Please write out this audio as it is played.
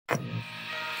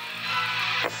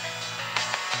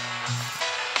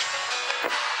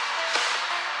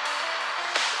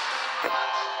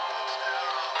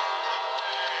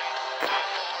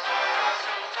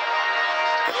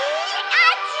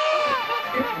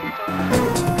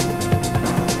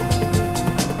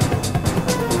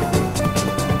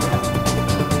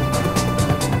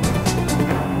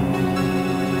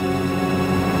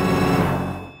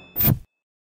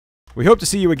We hope to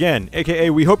see you again, aka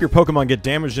we hope your Pokemon get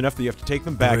damaged enough that you have to take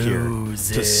them back here to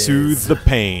soothe the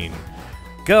pain.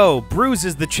 Go,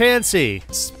 Bruises the Chansey.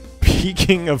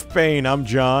 Speaking of pain, I'm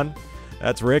John.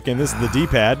 That's Rick, and this is the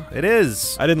D-pad. It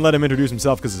is. I didn't let him introduce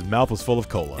himself because his mouth was full of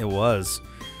cola. It was.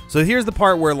 So here's the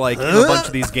part where, like, in a bunch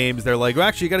of these games, they're like, well,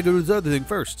 actually, you got to go to this other thing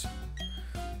first.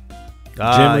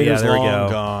 Gym leader's there we long go.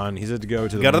 gone. He said to go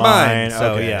to Go the to the mine. mine.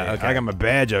 So, okay. yeah, okay. I got my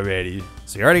badge already.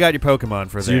 So you already got your Pokemon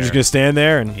for So there. you're just going to stand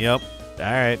there and... Yep. All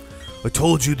right. I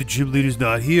told you the gym leader's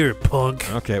not here,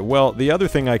 punk. Okay, well, the other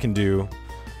thing I can do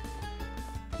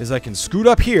is I can scoot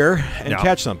up here and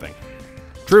catch something.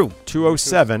 True.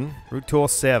 207. Route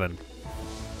 207. What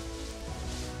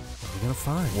are we going to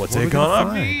find? What's it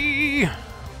gonna be?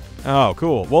 Oh,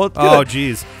 cool. Well, oh,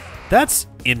 geez. That's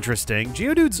interesting.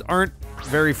 Geodudes aren't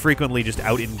very frequently just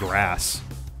out in grass.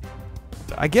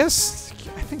 I guess,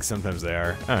 I think sometimes they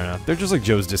are. I don't know. They're just like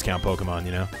Joe's discount Pokemon,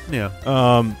 you know? Yeah.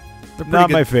 They're not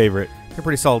my favorite. They're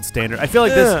pretty solid standard. I feel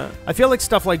like this. I feel like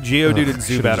stuff like Geodude and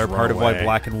Zubat are part of why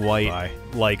Black and White,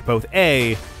 like both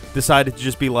A, decided to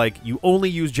just be like, you only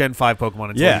use Gen 5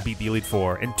 Pokemon until you beat the Elite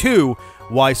Four, and 2,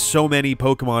 why so many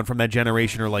Pokemon from that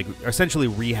generation are like essentially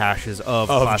rehashes of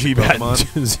classic Pokemon.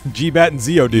 Gebat and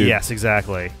Zeodude. Yes,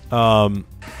 exactly.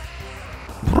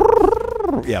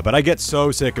 Yeah, but I get so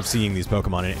sick of seeing these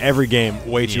Pokemon in every game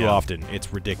way too often.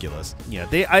 It's ridiculous. Yeah,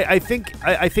 I think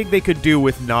they could do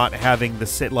with not having the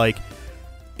sit like.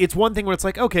 It's one thing where it's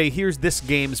like, okay, here's this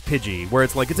game's Pidgey, where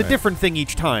it's like it's a different thing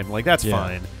each time. Like that's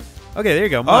fine. Okay, there you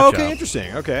go. Machop. Oh, okay,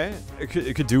 interesting. Okay,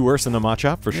 it could do worse than the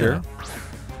Machop for sure.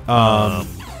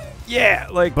 Yeah,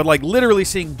 like, but like literally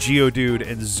seeing Geodude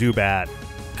and Zubat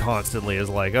constantly is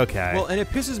like, okay. Well, and it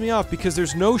pisses me off because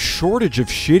there's no shortage of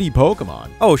shitty Pokemon.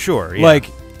 Oh, sure. Yeah. Like,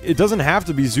 it doesn't have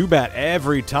to be Zubat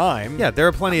every time. Yeah, there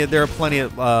are plenty of I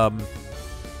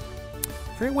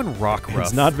forget when Rockruff.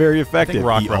 It's not very effective.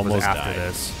 I think Rockruff almost was after died.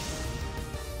 this.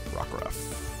 Rockruff.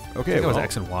 I Okay, think it was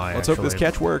X and Y. Let's actually. hope this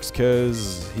catch works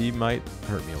because he might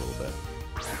hurt me a little bit.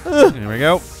 There we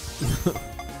go.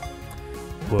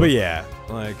 But yeah,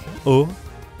 like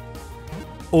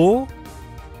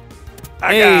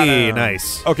Hey,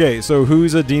 nice. Okay, so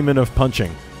who's a demon of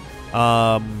punching?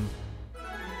 Dustin.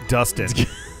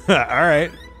 All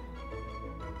right.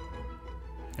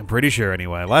 I'm pretty sure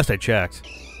anyway. Last I checked.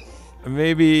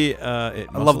 Maybe I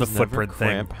love the footprint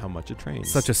thing. How much it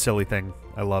trains. Such a silly thing.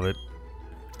 I love it.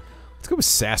 Let's go with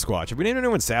Sasquatch. Have we named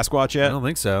anyone Sasquatch yet? I don't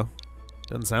think so.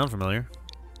 Doesn't sound familiar.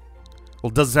 Well,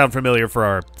 it doesn't sound familiar for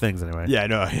our things anyway. Yeah, I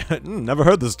know. Never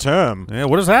heard this term. Yeah,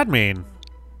 what does that mean?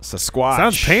 Sasquatch.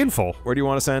 Sounds painful. Where do you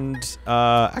want to send?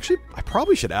 Actually, I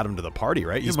probably should add him to the party,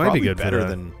 right? He's might be good better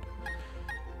than.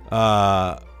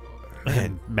 Magikarp?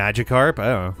 I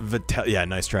don't know. Yeah,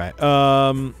 nice try.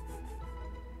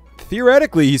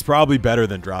 Theoretically, he's probably better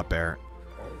than Drop Bear.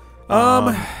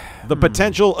 The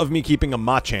potential of me keeping a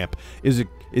Machamp is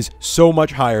so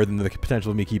much higher than the potential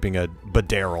of me keeping a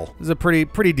Badarrel. There's a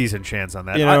pretty decent chance on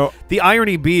that. You know, the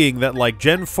irony being that like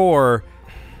Gen 4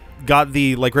 got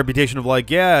the like reputation of like,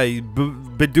 yeah,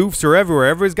 Bidoofs are everywhere.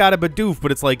 Everyone's got a Bidoof,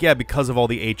 but it's like, yeah, because of all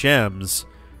the HMs,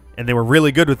 and they were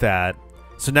really good with that.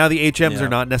 So now the HMs are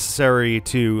not necessary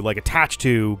to like attach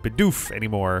to Bidoof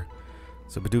anymore.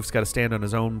 So Bidoof's got to stand on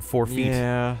his own 4 feet.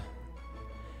 Yeah.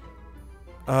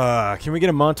 Can we get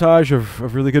a montage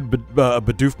of really good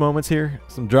Bidoof moments here?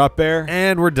 Some Drop Bear?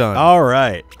 And we're done. All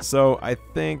right. So I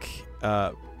think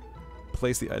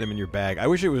place the item in your bag. I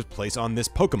wish it was place on this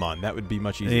Pokemon. That would be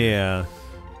much easier. Yeah.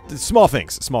 Small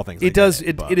things. Small things. It does.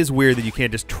 It is weird that you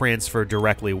can't just transfer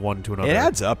directly one to another. It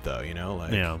adds up, though, you know?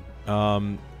 Like, yeah.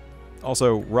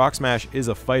 Also, Rock Smash is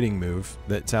a fighting move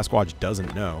that Sasquatch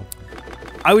doesn't know.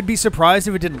 I would be surprised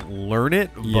if it didn't learn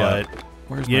it, Yeah. but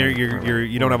Where's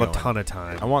you don't have a ton of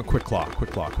time. I want Quick Claw.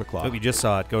 Quick Claw. Quick Claw. Oh, you just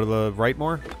saw it. Go to the right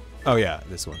more. Oh, yeah.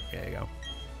 This one. There you go.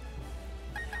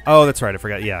 Oh, that's right. I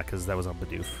forgot. Yeah, because that was on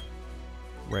Bidoof.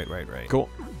 Right. Cool.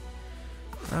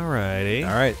 Alrighty.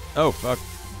 All right. Oh, fuck.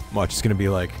 Watch, it's going to be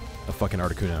like a fucking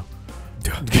Articuno.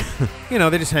 You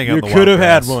know, they just hang out in the You could have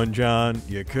wild had grass. one, John.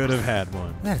 You could have had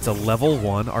one. Man, it's a level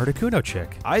 1 Articuno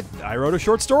chick. I wrote a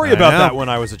short story about that when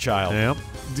I was a child. Yep.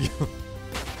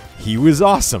 He was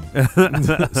awesome.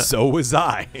 So was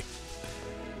I.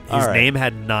 His name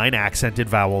had 9 accented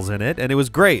vowels in it, and it was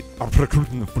great.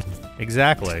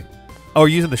 Exactly. Oh, we're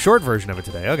using the short version of it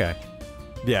today. Okay.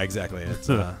 Yeah, exactly. It's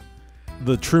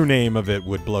the true name of it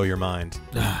would blow your mind.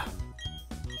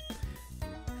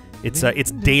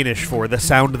 It's Danish for the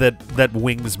sound that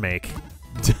wings make.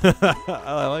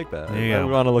 I like that. There you I go.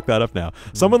 want to look that up now.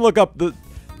 Someone look up the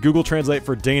Google Translate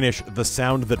for Danish, the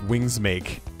sound that wings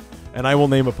make, and I will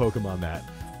name a Pokemon that.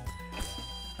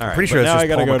 All right, Pretty sure but it's now just I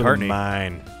gotta Paul go to the McCartney.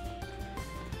 mine.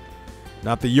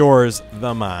 Not the yours,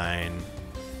 the mine.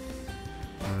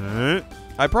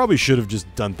 I probably should have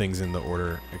just done things in the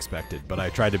order expected, but I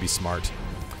tried to be smart.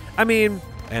 I mean,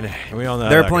 And we all know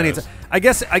there how are plenty of goes. I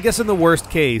guess in the worst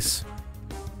case,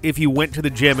 if you went to the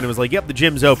gym and it was like, yep, the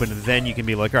gym's open, then you can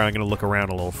be like, all right, I'm going to look around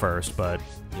a little first, but...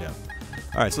 Yeah.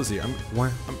 All right, so let's see. I'm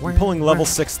pulling level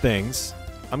 6 things.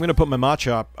 I'm going to put my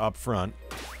Machop up front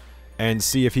and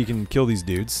see if he can kill these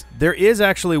dudes. There is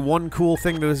actually one cool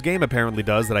thing that this game apparently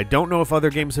does that I don't know if other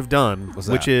games have done,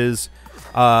 which is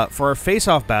for our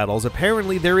face-off battles,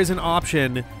 apparently there is an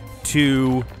option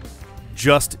to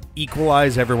just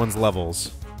equalize everyone's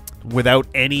levels without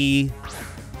any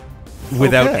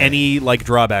like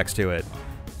drawbacks to it.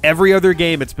 Every other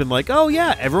game, it's been like, oh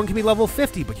yeah, everyone can be level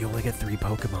 50, but you only get 3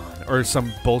 Pokemon or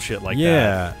some bullshit like that.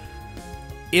 Yeah.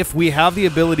 If we have the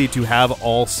ability to have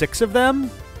all 6 of them,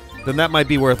 then that might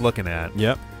be worth looking at.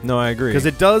 Yep. No, I agree. Because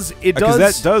it does. Because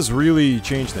that does really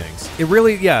change things. It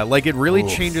really, yeah, like it really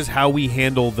Oof. changes how we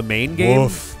handle the main game.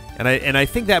 Woof. And I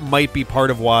think that might be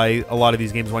part of why a lot of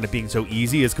these games wind up being so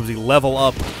easy, is because we level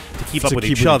up to keep up with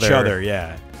each other.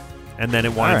 Yeah. And then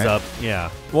it winds up, yeah.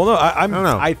 Well, no, I don't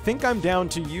know. I think I'm down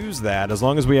to use that as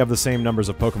long as we have the same numbers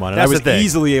of Pokemon. And That's I was the thing.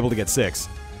 easily able to get 6.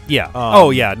 Yeah.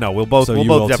 Oh yeah. No, we'll both so we'll you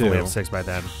both will definitely too. have 6 by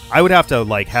then. I would have to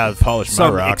like have Polish my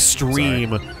some rock.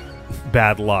 extreme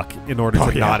bad luck in order to Oh,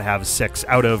 yeah. not have 6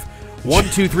 out of 1,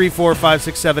 2, 3, 4, 5,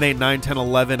 6, 7, 8, 9, 10,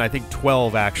 11. I think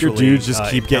 12 actually. Your dudes just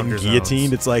keep getting encounter guillotined.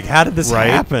 zones. It's like, how did this Right?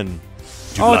 happen?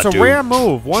 Oh, it's a rare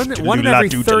move. One in every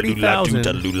 30,000.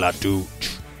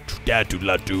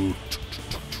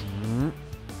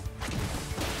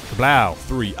 Blow.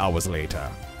 3 hours later.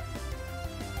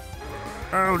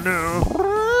 Oh no.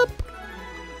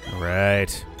 All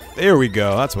right. There we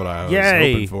go. That's what I was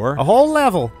Yay. hoping for. A whole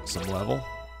level. Some level.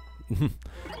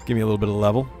 Give me a little bit of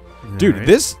level. Dude, right.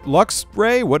 this Lux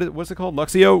Ray, what's it called?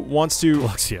 Luxio wants to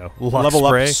Luxio. level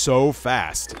Spray. up so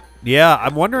fast. Yeah,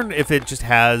 I'm wondering if it just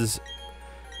has.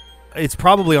 It's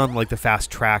probably on like the fast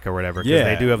track or whatever. 'Cause Yeah,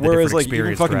 they do have the whereas different like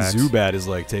even experience fucking tracks. Zubat is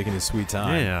like taking his sweet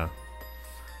time. Yeah.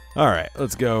 All right,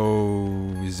 let's go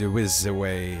whiz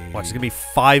away. Watch, it's gonna be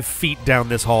 5 feet down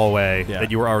this hallway Yeah.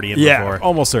 that you were already in Yeah, before.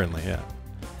 almost certainly. Yeah.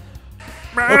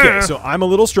 Okay, so I'm a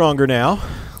little stronger now.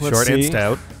 Let's Short see and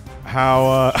stout.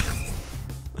 how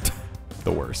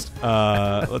the worst.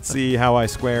 Let's see how I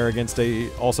square against a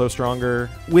also stronger.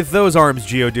 With those arms,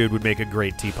 Geodude would make a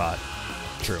great teapot.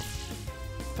 True.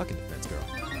 Fucking defense girl.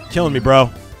 Killing me, bro.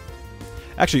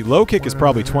 Actually, low kick is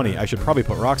probably 20. I should probably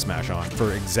put Rock Smash on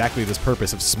for exactly this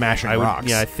purpose of smashing rocks.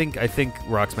 Yeah, I think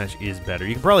Rock Smash is better.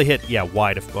 You can probably hit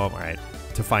wide if all right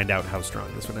to find out how strong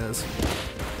this one is.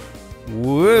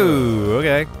 Whoa.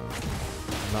 Okay.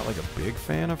 I'm not like a big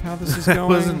fan of how this is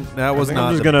going. That was I think not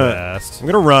I'm just the gonna, best. I'm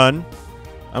gonna run.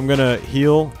 I'm gonna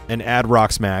heal and add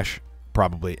Rock Smash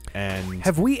probably. And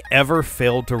Have we ever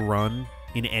failed to run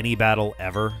in any battle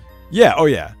ever? yeah, oh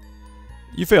yeah,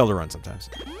 you fail to run sometimes.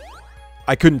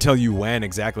 I couldn't tell you when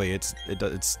exactly.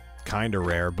 It's kind of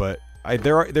rare, but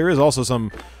there is also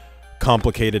some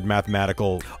complicated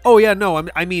mathematical. Oh yeah, no.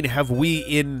 I mean, have we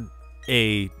in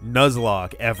a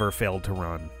Nuzlocke ever failed to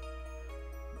run?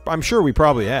 I'm sure we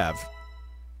probably have.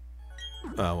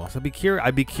 Oh well, So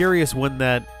I'd be curious when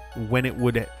it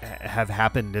would have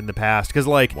happened in the past, because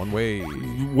like one way.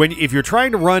 if you're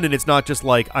trying to run and it's not just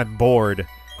like I'm bored,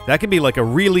 that can be like a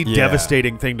really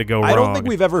devastating thing to go wrong. I don't think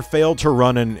we've ever failed to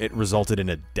run and it resulted in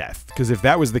a death. Because if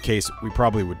that was the case, we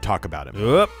probably would talk about it.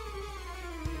 Oop.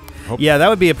 Yeah, that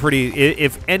would be a pretty.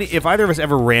 If either of us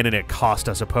ever ran and it cost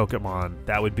us a Pokemon,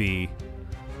 that would be.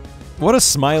 What a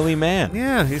smiley man.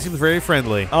 Yeah, he seems very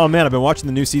friendly. Oh man, I've been watching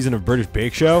the new season of British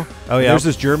Bake Show. Oh yeah. There's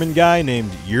this German guy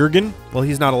named Jürgen. Well,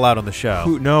 he's not allowed on the show.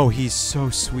 No, he's so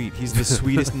sweet. He's the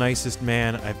sweetest, nicest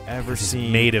man I've ever He's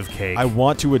seen. made of cake. I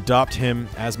want to adopt him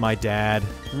as my dad.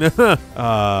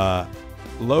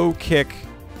 Low kick.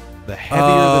 The heavier the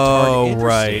target.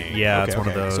 right. Interesting. Yeah, okay, it's one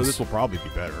of those. So this will probably be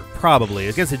better. Probably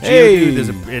against a Hey,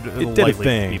 Geodude, it'll it did a likely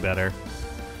thing. be better.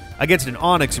 Against an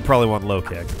Onix, you probably want low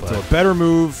kick, but So a better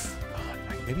move.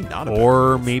 Maybe not a better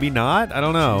or move. maybe not. I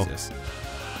don't know. Jesus.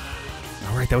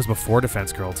 All right, that was before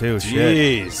Defense Girl too. Shit.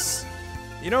 Jeez.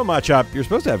 You know, Machop, you're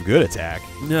supposed to have good attack.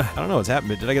 Yeah. I don't know what's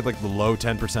happened. Did I get like the low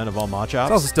 10% of all Machops?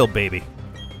 It's also still baby.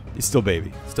 He's still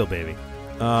baby. Still baby.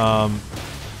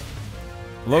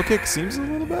 Low kick seems a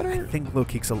little better. I think low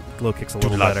kick's a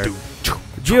little better.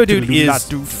 Geodude is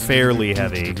fairly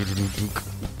heavy.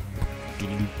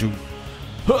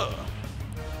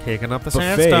 Kicking up the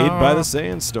Buffet sandstorm. by the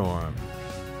sandstorm.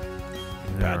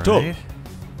 Battle. Alright.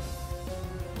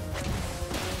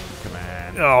 Come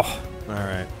on. Oh. All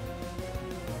right.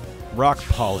 Rock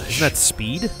polish. Isn't that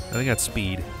speed? I think that's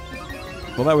speed.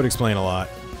 Well, that would explain a lot.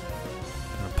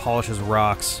 It polishes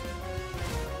rocks.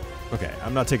 Okay,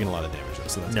 I'm not taking a lot of damage though,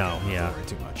 so that's No, okay. yeah. Don't worry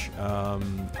too much.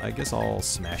 I guess I'll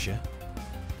smash you.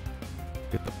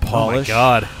 Get the Oh my polish.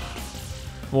 god.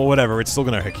 Well, whatever. It's still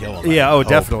gonna kill him. Yeah, I oh, hope.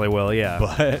 definitely will, yeah.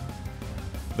 But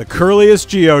the curliest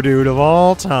Geodude of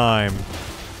all time.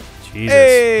 Jesus.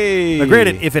 Hey! Now,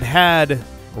 granted, if it had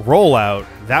rollout,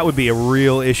 that would be a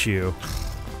real issue.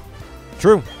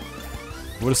 True.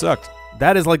 Would have sucked.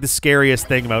 That is like the scariest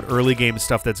thing about early game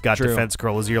stuff that's got True. defense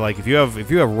curl is you're like, if you have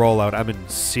rollout, I'm in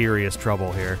serious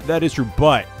trouble here. That is true,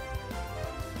 but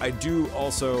I do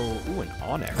also... Ooh, an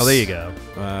Onyx. Oh, there you go.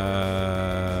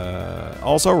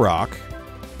 Also rock.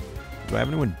 Do I have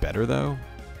anyone better, though?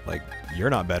 Like, you're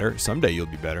not better. Someday you'll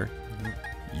be better.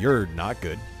 You're not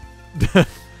good.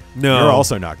 No. You're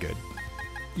also not good.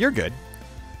 You're good.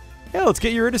 Yeah, let's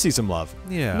get Eurydice some love.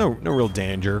 Yeah. No real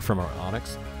danger from our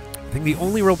Onyx. I think the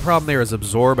only real problem there is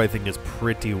Absorb, I think, is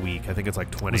pretty weak. I think it's like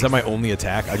 20. Was that my only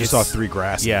attack? I just saw 3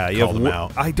 grass Yeah, and you called have them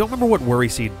out. I don't remember what Worry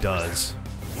Seed does.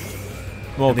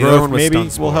 Well, And the other growth one was maybe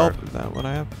Stun will help. Spore. Is that what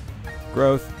I have?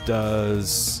 Growth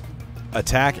does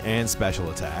attack and special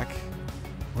attack.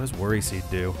 What does Worry Seed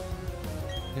do?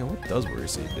 Yeah, what does Worry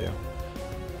Seed do?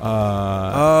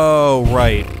 Oh,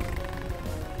 right.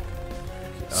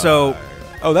 So...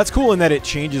 oh, that's cool in that it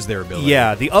changes their ability.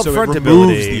 Yeah, the So it upfront removes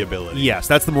ability. the ability. Yes,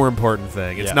 that's the more important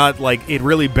thing. It's Yeah. not like it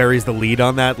really buries the lead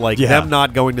on that. Like Yeah. them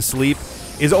not going to sleep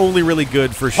is only really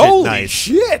good for shit Holy nice.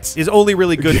 shit! Is only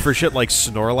really good for shit like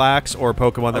Snorlax or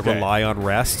Pokemon that Okay. rely on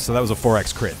rest. So that was a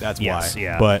 4x crit. That's Yes, why.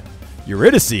 yeah. But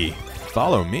Eurydice,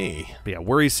 follow me. But yeah,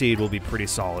 Worry Seed will be pretty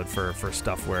solid for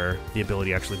stuff where the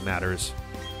ability actually matters.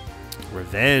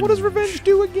 Revenge. What does Revenge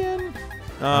do again?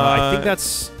 I think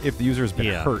that's... if the user has been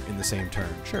Yeah. hurt in the same turn.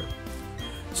 Sure.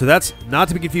 So that's not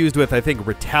to be confused with, I think,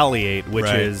 Retaliate, which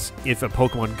Right. is if a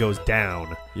Pokemon goes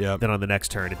down, Yep. then on the next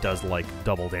turn it does like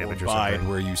double damage or Bide, something.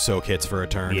 where you soak hits for a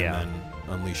turn Yeah. and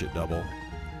then unleash it double.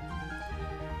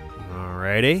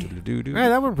 Alrighty. Doo-doo-doo-doo. Alright,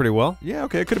 that went pretty well. Yeah,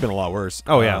 okay. It could have been a lot worse.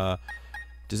 Oh, yeah.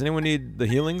 Does anyone need the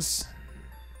healings?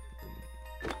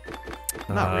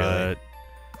 Not really.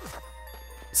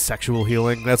 Sexual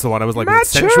healing. That's the one I was like, Machop!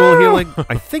 sensual healing?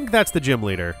 I think that's the gym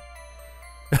leader.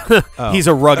 Oh. He's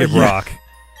a rugged Yeah. rock.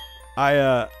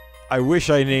 I wish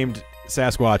I named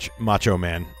Sasquatch Macho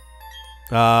Man.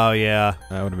 Oh, yeah.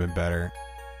 That would have been better.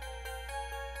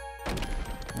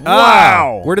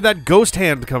 Wow! Where did that ghost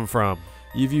hand come from?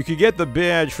 If you could get the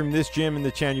badge from this gym in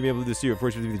the chan, you'd be able to do it.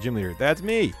 Force you to be the gym leader. That's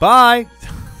me. Bye!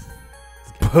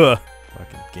 Puh.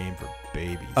 Fucking game for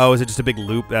babies. Oh, is it just a big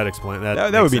loop? That explains that.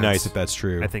 that makes would be sense. nice if that's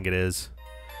true. I think it is.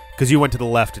 Because you went to the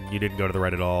left and you didn't go to the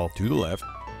right at all. To the left.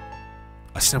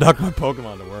 I snuck my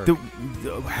Pokemon to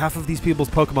work. Half of these people's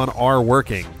Pokemon are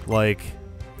working. Like,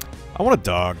 I want a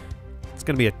dog. it's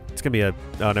gonna be a.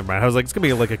 Oh, never mind. I was like, it's gonna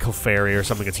be like a Clefairy or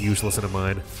something that's useless in a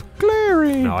mine.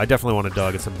 Clary. No, I definitely want a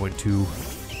dog at some point too.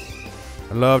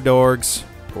 I love dogs.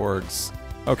 Orgs.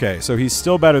 Okay, so he's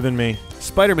still better than me.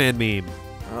 Spider-Man meme.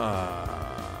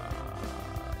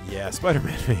 Yeah,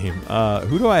 Spider-Man meme.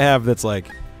 Who do I have that's like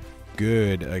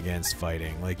good against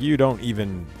fighting? Like you don't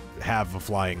even have a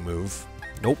flying move.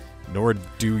 Nope. Nor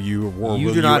do you, or You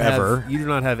will do you not ever. have. You do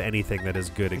not have anything that is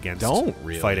good against don't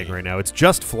really. fighting right now. It's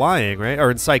just flying, right? Or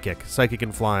in Psychic. Psychic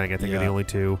and flying, I think, are the Yeah. only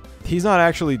two. He's not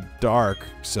actually dark,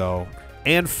 so.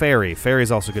 And Fairy. Fairy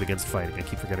is also good against fighting. I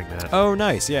keep forgetting that. Oh,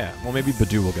 nice. Yeah. Well, maybe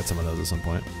Bidoof will get some of those at some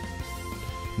point.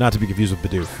 Not to be confused with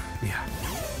Bidoof. Yeah.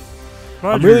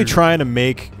 I'm really trying to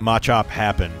make Machop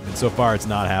happen, and so far it's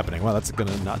not happening. Well, that's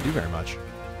gonna not do very much.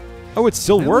 Oh, it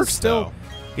still It works was still- though.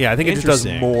 Yeah, I think it just does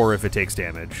Interesting. more if it takes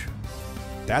damage.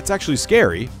 That's actually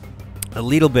scary. A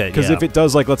little bit, Because yeah. if it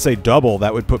does, like, let's say double,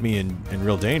 that would put me in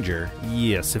real danger.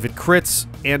 Yes, if it crits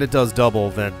and it does double,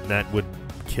 then that would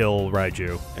kill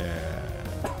Raiju.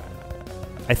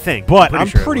 I think. But I'm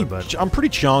pretty sure it would, I'm pretty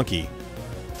chonky,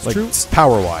 like true.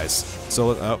 power wise.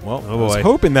 So well, Oh, I was boy.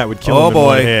 hoping that would kill Oh, him in boy.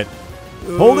 one hit.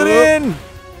 Hold it in.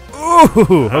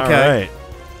 Ooh, okay. All right.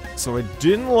 So I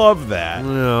didn't love that.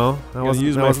 No, that I'm gonna wasn't,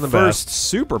 use that my wasn't the first best.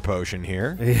 super potion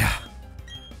here. Yeah.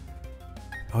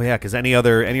 Oh yeah, because any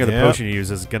other Yeah. potion you use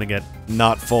is gonna get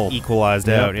Not full, equalized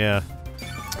Yeah. out. Yeah.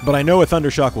 but I know a thunder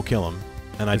shock will kill him,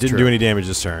 and I That's didn't true. do any damage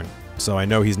this turn, so I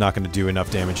know he's not going to do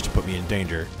enough damage to put me in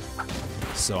danger.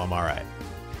 So I'm all right.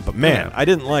 But man, Yeah. I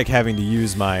didn't like having to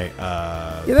use my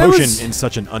that potion was- in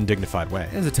such an undignified way.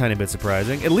 It's a tiny bit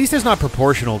surprising. At least it's not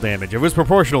proportional damage. If it was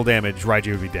proportional damage,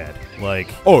 Raiju would be dead. Like,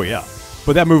 Oh yeah,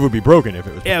 but that move would be broken if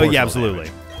it was. yeah, proportional absolutely.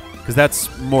 damage. Because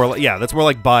that's more, that's more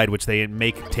like Bide, which they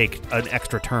take an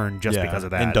extra turn just Yeah, because of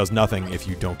that. and does nothing if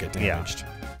you don't get Yeah. damaged.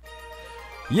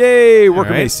 Yay, Worker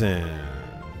right. Mason.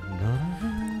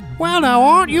 Well, now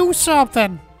aren't you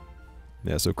something?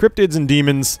 Yeah, so cryptids and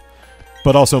demons,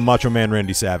 but also Macho Man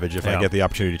Randy Savage if I Yeah. get the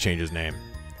opportunity to change his name.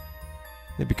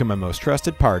 They become my most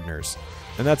trusted partners.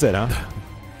 And that's it, huh?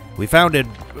 We founded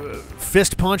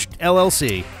Fist Punched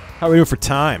LLC. How are we doing for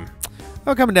time?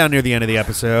 Oh, coming down near the end of the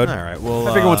episode. All right, well...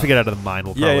 I figure once we get out of the mine,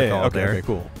 we'll probably call it okay, there. okay,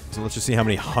 cool. So let's just see how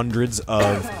many hundreds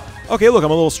of... Okay, look,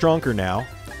 I'm a little stronger now.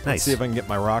 Let's Nice. see if I can get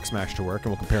my Rock Smash to work, and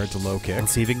we'll compare it to low kick.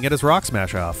 Let's see if he can get his Rock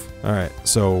Smash off. All right,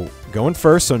 so going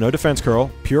first, so no defense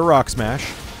curl, pure Rock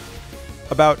Smash.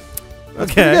 About...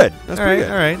 That's Okay. pretty good. That's All pretty right,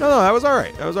 good. all right. No, that was all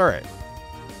right. That was all right.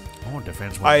 Oh,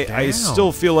 defense went down. I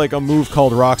still feel like a move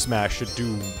called Rock Smash should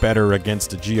do better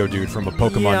against a Geodude from a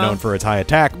Pokemon Yeah. known for its high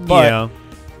attack, but Yeah.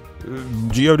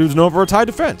 Geodude's known for its high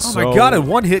defense. Oh my god, a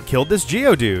one hit killed this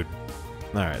Geodude.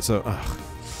 All right, so...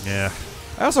 Yeah.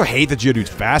 I also hate that Geodude's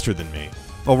faster than me.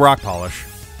 Oh, Rock Polish.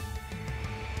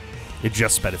 It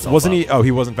just sped itself Wasn't up. he? Oh,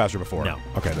 he wasn't faster before. No.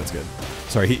 Okay, that's good.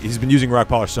 Sorry, he's been using Rock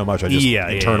Polish so much, I just Yeah,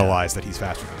 internalized that he's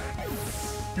faster than me.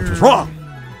 Which was wrong!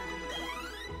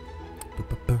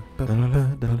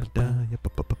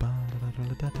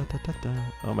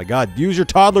 Oh my god, use your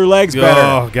toddler legs better!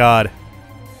 Oh god.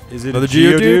 Is it Another a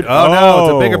Geodude? Oh, no,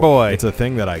 it's a bigger boy. It's a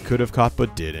thing that I could have caught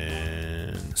but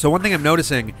didn't. So one thing I'm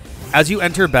noticing, as you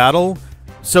enter battle,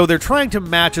 so they're trying to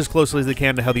match as closely as they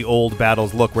can to how the old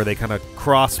battles look, where they kind of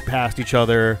cross past each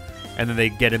other and then they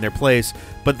get in their place.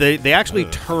 But they actually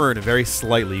turn very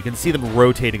slightly. You can see them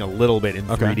rotating a little bit in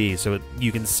 3D, so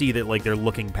you can see that like they're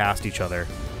looking past each other.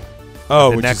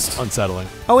 Oh, The which next- is unsettling.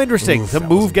 Oh, interesting. Oof, The that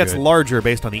move wasn't gets good. larger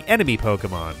based on the enemy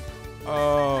Pokemon.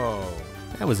 Oh.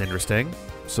 That was interesting.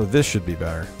 So this should be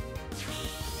better.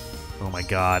 Oh my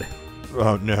god.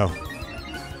 Oh no.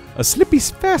 A slippy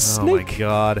fast Oh snake. my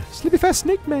god. Slippy fast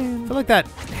snake I man. feel like that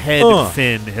head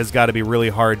fin has got to be really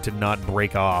hard to not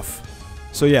break off.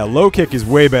 So yeah, low kick is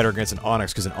way better against an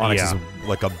Onyx because an Onyx Yeah. is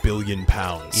like 1 billion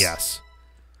pounds. Yes.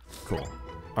 Cool.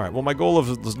 All right. Well, my goal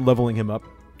of leveling him up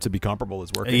to be comparable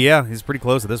is working. Yeah, he's pretty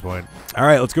close at this point. All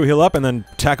right. Let's go heal up and then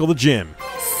tackle the gym.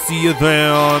 See you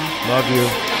then. Love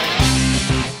you.